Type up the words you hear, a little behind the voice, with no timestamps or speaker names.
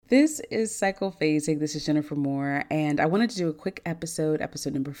This is Cycle Phasing. This is Jennifer Moore, and I wanted to do a quick episode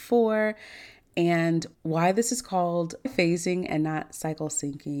number 4, and why this is called phasing and not cycle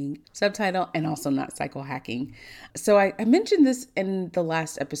syncing, subtitle, and also not cycle hacking. So I mentioned this in the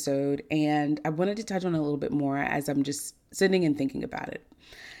last episode, and I wanted to touch on it a little bit more as I'm just sitting and thinking about it.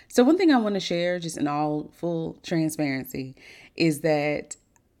 So one thing I want to share, just in all full transparency, is that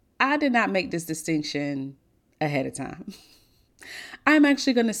I did not make this distinction ahead of time. I'm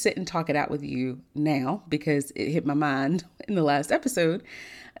actually going to sit and talk it out with you now because it hit my mind in the last episode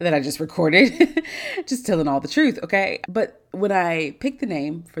that I just recorded, just telling all the truth, okay? But when I picked the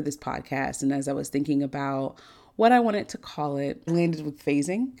name for this podcast and as I was thinking about what I wanted to call it, landed with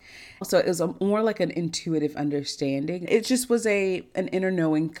phasing. So it was more like an intuitive understanding. It just was an inner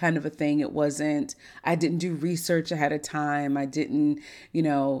knowing kind of a thing. I didn't do research ahead of time. I didn't,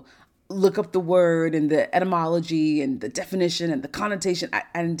 look up the word and the etymology and the definition and the connotation. I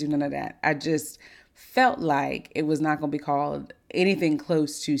didn't do none of that. I just felt like it was not going to be called anything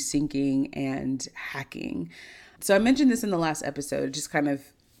close to syncing and hacking. So I mentioned this in the last episode. It just kind of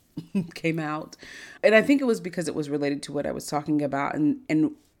came out. And I think it was because it was related to what I was talking about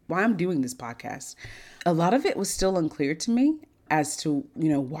and why I'm doing this podcast. A lot of it was still unclear to me as to,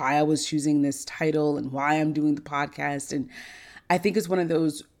 why I was choosing this title and why I'm doing the podcast. And I think it's one of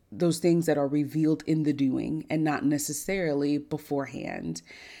those things that are revealed in the doing and not necessarily beforehand.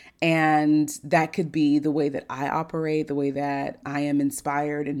 And that could be the way that I operate, the way that I am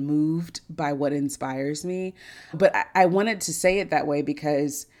inspired and moved by what inspires me. But I wanted to say it that way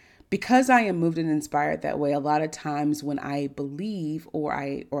because I am moved and inspired that way. A lot of times when I believe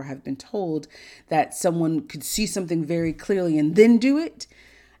or have been told that someone could see something very clearly and then do it,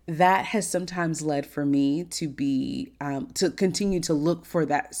 that has sometimes led for me to be, to continue to look for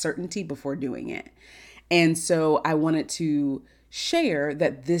that certainty before doing it. And so I wanted to share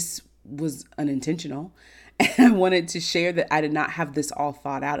that this was unintentional. And I wanted to share that I did not have this all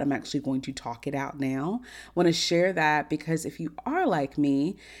thought out. I'm actually going to talk it out now. I want to share that because if you are like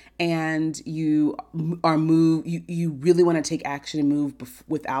me and you are moved, you really want to take action and move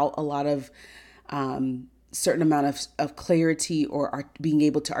without a lot of, certain amount of clarity or being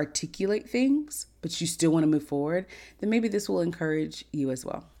able to articulate things, but you still want to move forward, then maybe this will encourage you as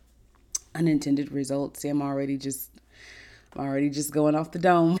well. Unintended results. See, I'm already just going off the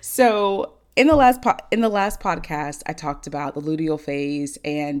dome. So in the last podcast, I talked about the luteal phase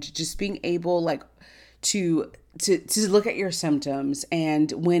and just being able to look at your symptoms. And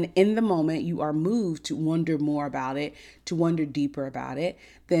when in the moment you are moved to wonder more about it, to wonder deeper about it,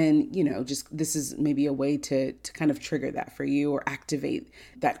 then, just this is maybe a way to kind of trigger that for you or activate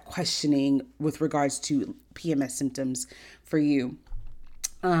that questioning with regards to PMS symptoms for you.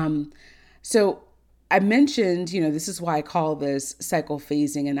 So I mentioned, this is why I call this cycle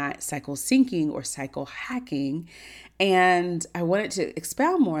phasing and not cycle syncing or cycle hacking. And I wanted to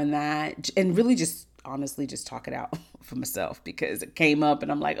expound more on that and really just honestly just talk it out for myself because it came up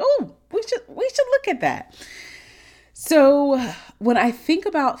and I'm like, oh, we should look at that. So when I think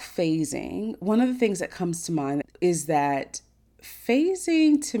about phasing, one of the things that comes to mind is that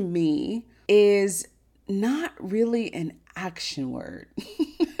phasing to me is not really an action word.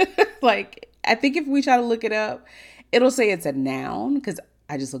 I think if we try to look it up, it'll say it's a noun because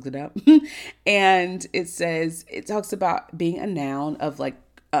I just looked it up and it talks about being a noun of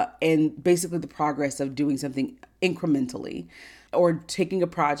and basically the progress of doing something incrementally or taking a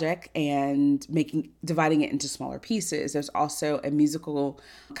project and dividing it into smaller pieces. There's also a musical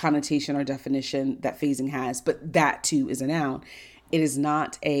connotation or definition that phasing has, but that too is a noun. It is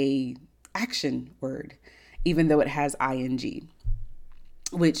not a action word, even though it has ing,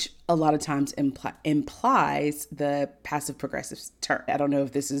 which a lot of times implies the passive progressive term. I don't know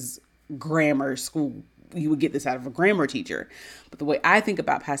if this is grammar school. You would get this out of a grammar teacher. But the way I think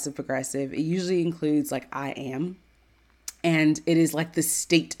about passive progressive, it usually includes I am. And it is like the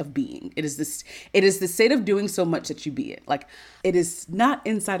state of being. It is the state of doing so much that you be it. It is not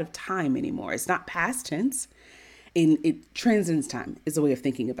inside of time anymore. It's not past tense. It transcends time is a way of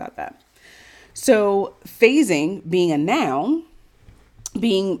thinking about that. So phasing being a noun,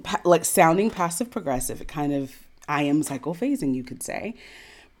 being sounding passive progressive, it kind of, I am cycle phasing, you could say.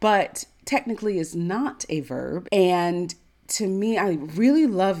 But technically is not a verb. And to me, I really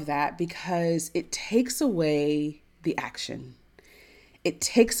love that because it takes away the action. It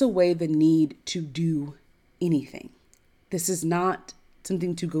takes away the need to do anything. This is not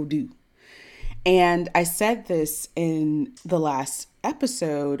something to go do. And I said this in the last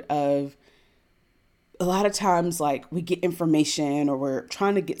episode of a lot of times we get information or we're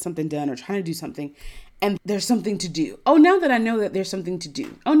trying to get something done or trying to do something and there's something to do. Oh, now that I know that there's something to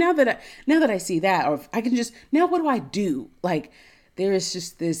do. Oh, now that I see that, or if I can just, now what do I do? Like, there is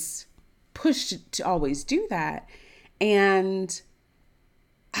just this push to always do that. And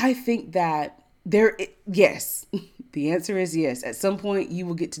I think that yes, the answer is yes. At some point you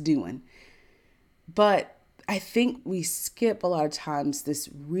will get to doing. But I think we skip a lot of times this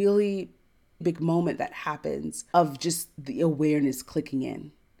really big moment that happens of just the awareness clicking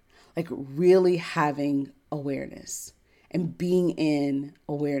in. Like really having awareness and being in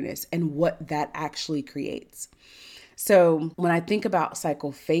awareness and what that actually creates. So when I think about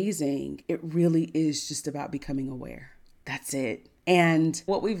cycle phasing, it really is just about becoming aware. That's it. And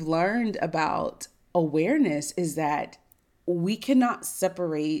what we've learned about awareness is that we cannot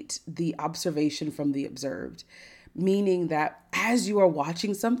separate the observation from the observed, meaning that as you are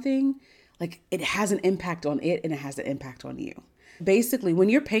watching something, like it has an impact on it and it has an impact on you. Basically, when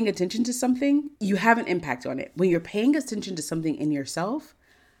you're paying attention to something, you have an impact on it. When you're paying attention to something in yourself,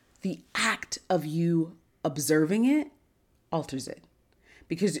 the act of you observing it alters it.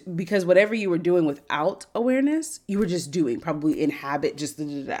 Because whatever you were doing without awareness, you were just doing, probably in habit, just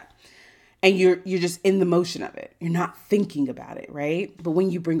and you're just in the motion of it. You're not thinking about it, right? But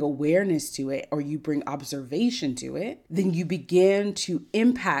when you bring awareness to it or you bring observation to it, then you begin to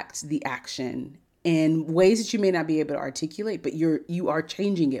impact the action in ways that you may not be able to articulate, but you are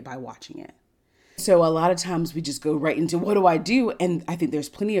changing it by watching it. So a lot of times we just go right into what do I do? And I think there's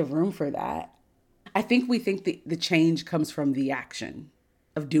plenty of room for that. I think we think the change comes from the action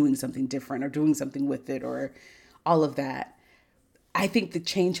of doing something different or doing something with it or all of that. I think the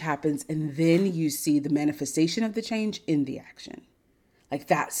change happens and then you see the manifestation of the change in the action, like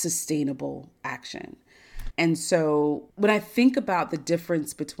that sustainable action. And so when I think about the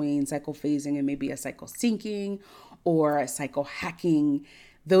difference between cycle phasing and maybe a cycle syncing or a cycle hacking,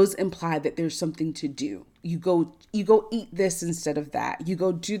 those imply that there's something to do. You go eat this instead of that. You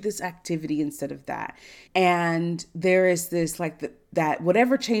go do this activity instead of that. And there is this that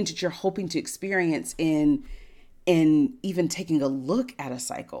whatever change that you're hoping to experience in even taking a look at a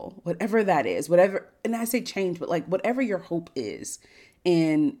cycle, whatever that is, whatever, and I say change, but like whatever your hope is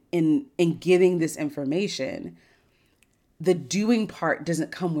in getting this information, the doing part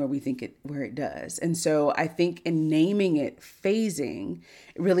doesn't come where we think where it does. And so I think in naming it phasing,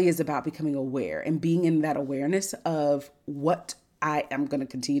 it really is about becoming aware and being in that awareness of what I am going to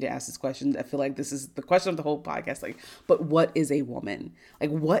continue to ask this question. I feel like this is the question of the whole podcast. Like, but what is a woman?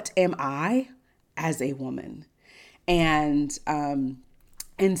 Like, what am I as a woman? And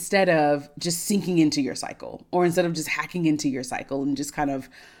instead of just sinking into your cycle or instead of just hacking into your cycle and just kind of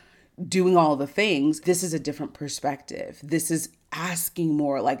doing all the things, this is a different perspective. This is asking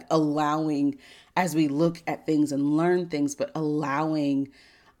more, like allowing as we look at things and learn things, but allowing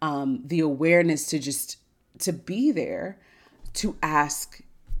the awareness to be there, to ask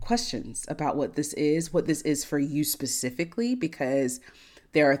questions about what this is for you specifically, because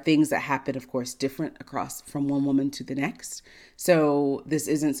there are things that happen, of course, different across from one woman to the next. So this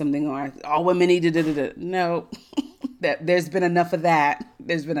isn't something like all women need to no. That there's been enough of that.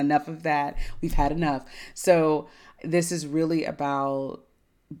 There's been enough of that. We've had enough. So this is really about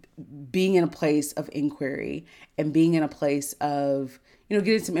being in a place of inquiry and being in a place of,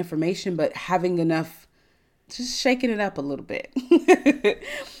 getting some information, but having enough, just shaking it up a little bit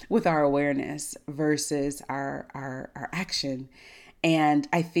with our awareness versus our action. And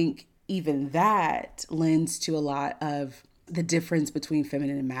I think even that lends to a lot of the difference between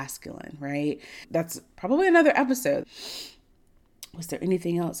feminine and masculine, right? That's probably another episode. Was there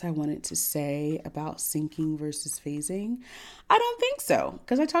anything else I wanted to say about syncing versus phasing? I don't think so,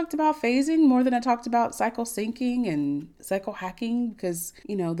 because I talked about phasing more than I talked about cycle syncing and cycle hacking, because,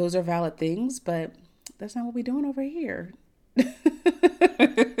 those are valid things, but that's not what we're doing over here.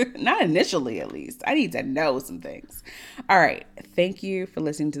 Not initially, at least. I need to know some things. All right. Thank you for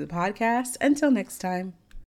listening to the podcast. Until next time.